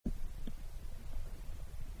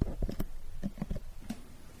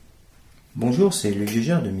Bonjour, c'est Luc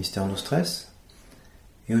Gégère de Mystère No Stress.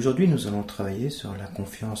 Et aujourd'hui, nous allons travailler sur la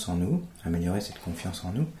confiance en nous, améliorer cette confiance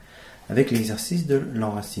en nous, avec l'exercice de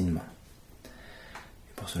l'enracinement.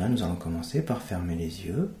 Et pour cela, nous allons commencer par fermer les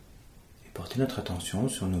yeux et porter notre attention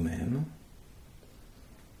sur nous-mêmes,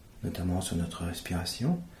 notamment sur notre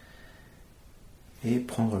respiration, et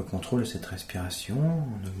prendre le contrôle de cette respiration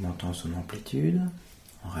en augmentant son amplitude,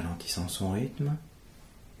 en ralentissant son rythme,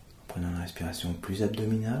 en prenant une respiration plus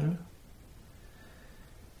abdominale,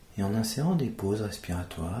 et en insérant des pauses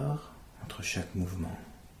respiratoires entre chaque mouvement.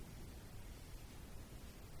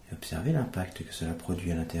 Et observez l'impact que cela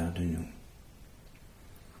produit à l'intérieur de nous.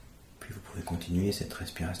 Puis vous pouvez continuer cette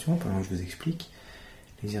respiration pendant que je vous explique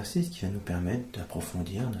l'exercice qui va nous permettre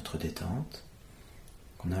d'approfondir notre détente,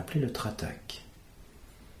 qu'on a appelé le Tratak.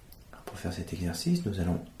 Alors pour faire cet exercice, nous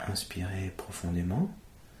allons inspirer profondément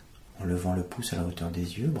en levant le pouce à la hauteur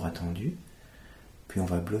des yeux, bras tendus. Puis on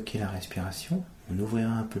va bloquer la respiration, on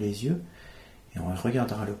ouvrira un peu les yeux et on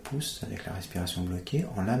regardera le pouce avec la respiration bloquée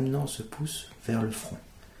en l'amenant ce pouce vers le front.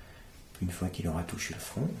 Puis une fois qu'il aura touché le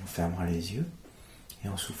front, on fermera les yeux et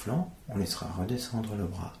en soufflant, on laissera redescendre le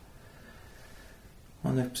bras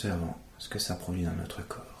en observant ce que ça produit dans notre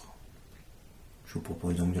corps. Je vous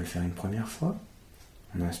propose donc de le faire une première fois.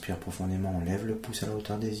 On inspire profondément, on lève le pouce à la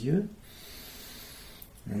hauteur des yeux.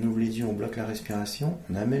 On ouvre les yeux, on bloque la respiration,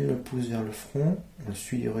 on amène le pouce vers le front, on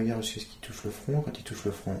suit du regard jusqu'à ce qu'il touche le front. Quand il touche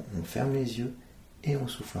le front, on ferme les yeux et on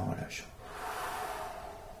souffle en relâchant.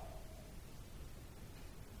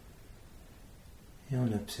 Et on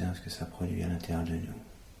observe ce que ça produit à l'intérieur de nous.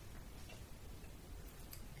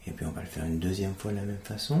 Et puis on va le faire une deuxième fois de la même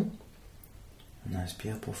façon. On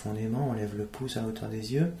inspire profondément, on lève le pouce à la hauteur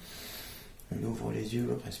des yeux, on ouvre les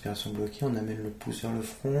yeux, respiration bloquée, on amène le pouce vers le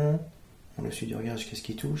front. On le suit du regard jusqu'à ce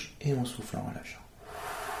qu'il touche et on souffle en relâchant.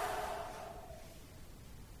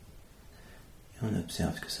 Et on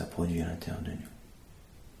observe ce que ça produit à l'intérieur de nous.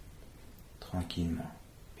 Tranquillement,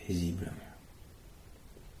 paisiblement.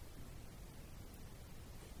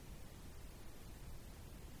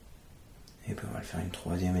 Et puis on va le faire une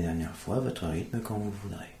troisième et dernière fois, à votre rythme quand vous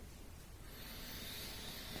voudrez.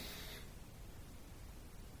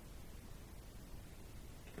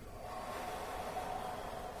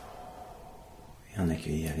 Et en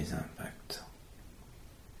accueillir les impacts.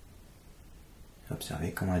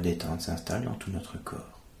 Observez comment la détente s'installe dans tout notre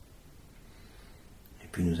corps. Et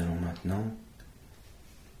puis nous allons maintenant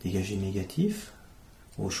dégager le négatif,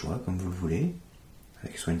 au choix, comme vous le voulez,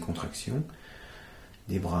 avec soit une contraction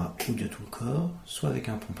des bras ou de tout le corps, soit avec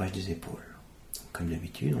un pompage des épaules. Comme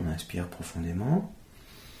d'habitude, on inspire profondément,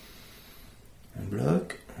 on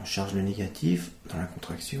bloque, on charge le négatif dans la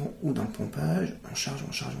contraction ou dans le pompage, on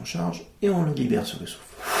charge, et on le libère sur le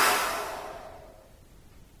souffle.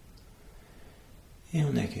 Et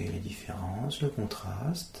on accueille les différences, le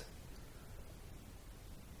contraste,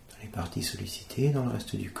 dans les parties sollicitées et dans le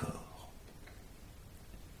reste du corps.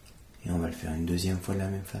 Et on va le faire une deuxième fois de la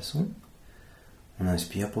même façon. On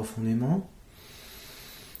inspire profondément,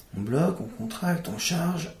 on bloque, on contracte, on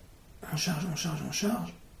charge.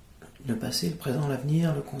 Le passé, le présent,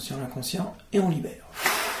 l'avenir, le conscient, l'inconscient, et on libère.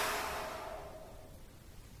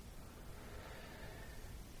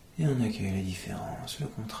 Et on accueille les différences, le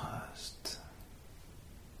contraste.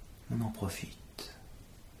 On en profite.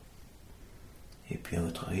 Et puis à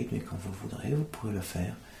votre rythme, et quand vous voudrez, vous pourrez le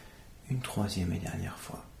faire une troisième et dernière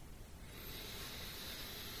fois.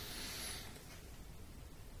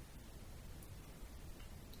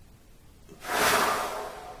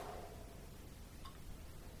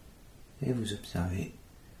 Et vous observez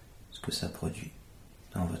ce que ça produit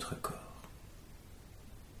dans votre corps.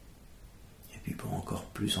 Et puis pour encore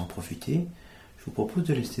plus en profiter, je vous propose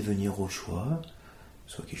de laisser venir au choix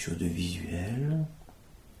soit quelque chose de visuel,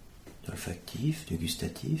 d'olfactif, de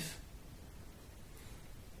gustatif,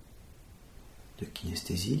 de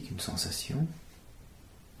kinesthésique, une sensation,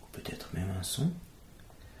 ou peut-être même un son,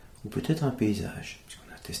 ou peut-être un paysage,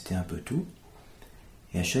 puisqu'on a testé un peu tout.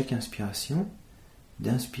 Et à chaque inspiration,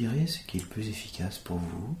 d'inspirer ce qui est le plus efficace pour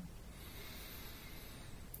vous.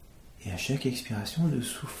 Et à chaque expiration, de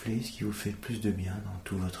souffler ce qui vous fait le plus de bien dans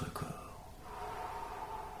tout votre corps.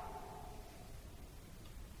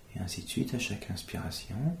 Et ainsi de suite à chaque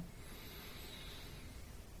inspiration.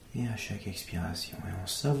 Et à chaque expiration. Et en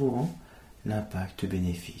savourant l'impact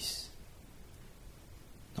bénéfice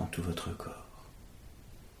dans tout votre corps.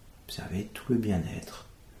 Observez tout le bien-être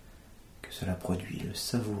que cela produit, le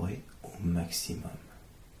savourer au maximum.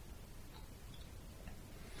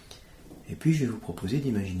 Et puis je vais vous proposer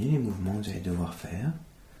d'imaginer les mouvements que vous allez devoir faire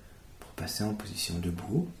pour passer en position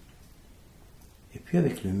debout. Et puis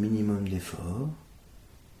avec le minimum d'effort,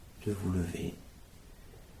 de vous lever,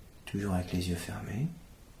 toujours avec les yeux fermés,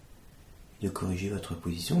 de corriger votre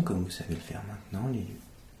position comme vous savez le faire maintenant, les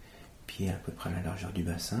pieds à peu près à la largeur du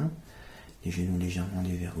bassin, les genoux légèrement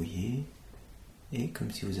déverrouillés, et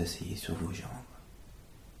comme si vous asseyez sur vos jambes.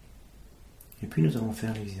 Et puis nous allons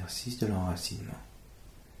faire l'exercice de l'enracinement.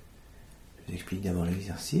 Je vous explique d'abord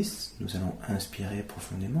l'exercice. Nous allons inspirer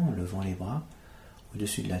profondément en levant les bras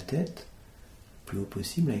au-dessus de la tête, le plus haut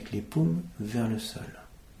possible avec les paumes vers le sol.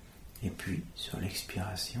 Et puis sur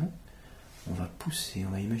l'expiration, on va pousser, on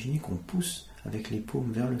va imaginer qu'on pousse avec les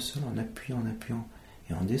paumes vers le sol en appuyant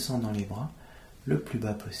et en descendant les bras le plus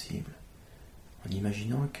bas possible. En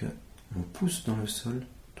imaginant qu'on pousse dans le sol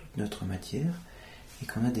toute notre matière et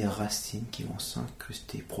qu'on a des racines qui vont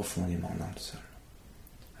s'incruster profondément dans le sol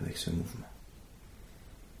avec ce mouvement.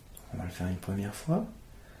 On va le faire une première fois.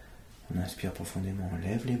 On inspire profondément, on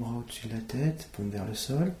lève les bras au-dessus de la tête, paume vers le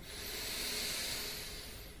sol.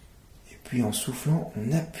 Et puis en soufflant,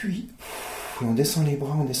 on appuie. Et on descend les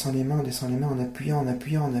bras, on descend les mains, en appuyant,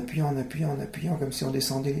 comme si on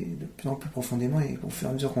descendait de plus en plus profondément. Et au fur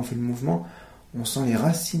et à mesure qu'on fait le mouvement, on sent les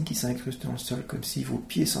racines qui s'incrustent dans le sol, comme si vos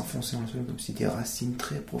pieds s'enfonçaient dans le sol, comme si des racines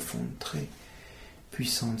très profondes, très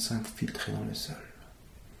puissantes s'infiltraient dans le sol.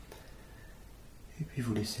 Et puis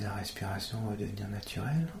vous laissez la respiration redevenir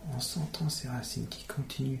naturelle en sentant ces racines qui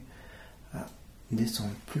continuent à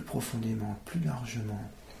descendre plus profondément, plus largement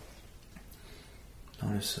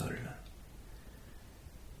dans le sol.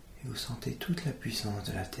 Et vous sentez toute la puissance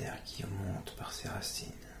de la terre qui monte par ces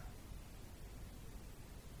racines.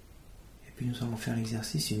 Et puis nous allons faire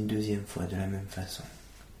l'exercice une deuxième fois de la même façon.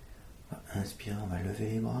 On va inspirer, on va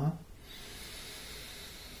lever les bras.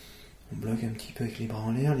 On bloque un petit peu avec les bras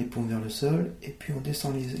en l'air, les paumes vers le sol, et puis on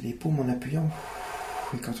descend les paumes en appuyant.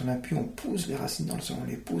 Et quand on appuie, on pousse les racines dans le sol, on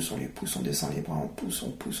les pousse, on descend les bras, on pousse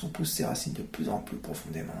ces racines de plus en plus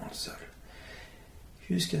profondément dans le sol.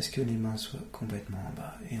 Jusqu'à ce que les mains soient complètement en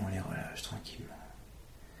bas, et on les relâche tranquillement.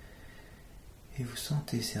 Et vous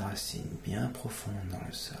sentez ces racines bien profondes dans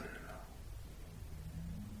le sol.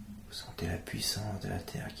 Vous sentez la puissance de la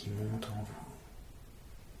terre qui monte en vous.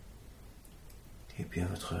 Et puis à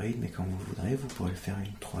votre rythme, et quand vous le voudrez, vous pourrez le faire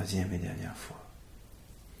une troisième et dernière fois.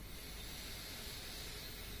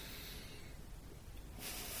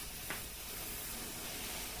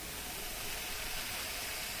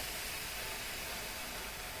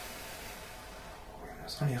 On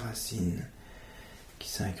sent les racines qui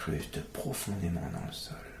s'incrustent profondément dans le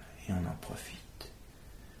sol, et on en profite.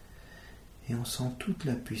 Et on sent toute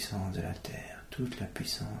la puissance de la terre, toute la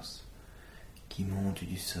puissance qui monte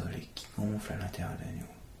du sol et qui gonfle à l'intérieur de nous.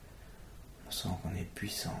 On sent qu'on est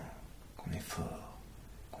puissant, qu'on est fort,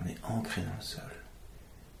 qu'on est ancré dans le sol,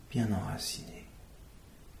 bien enraciné.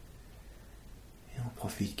 Et on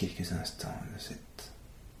profite quelques instants de cette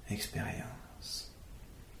expérience.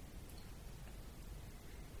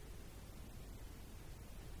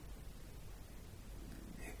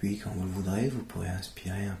 Et puis quand vous le voudrez, vous pourrez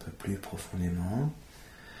inspirer un peu plus profondément.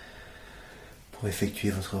 Pour effectuer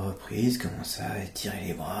votre reprise, commencez à étirer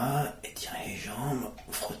les bras, étirer les jambes,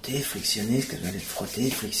 frotter, frictionner, ce que vous allez frotter,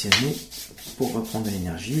 frictionner pour reprendre de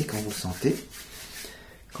l'énergie. Et quand vous le sentez,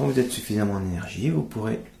 quand vous êtes suffisamment en énergie, vous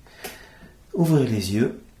pourrez ouvrir les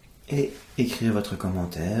yeux et écrire votre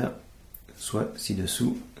commentaire, soit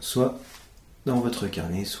ci-dessous, soit dans votre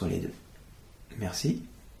carnet, soit les deux. Merci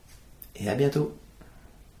et à bientôt.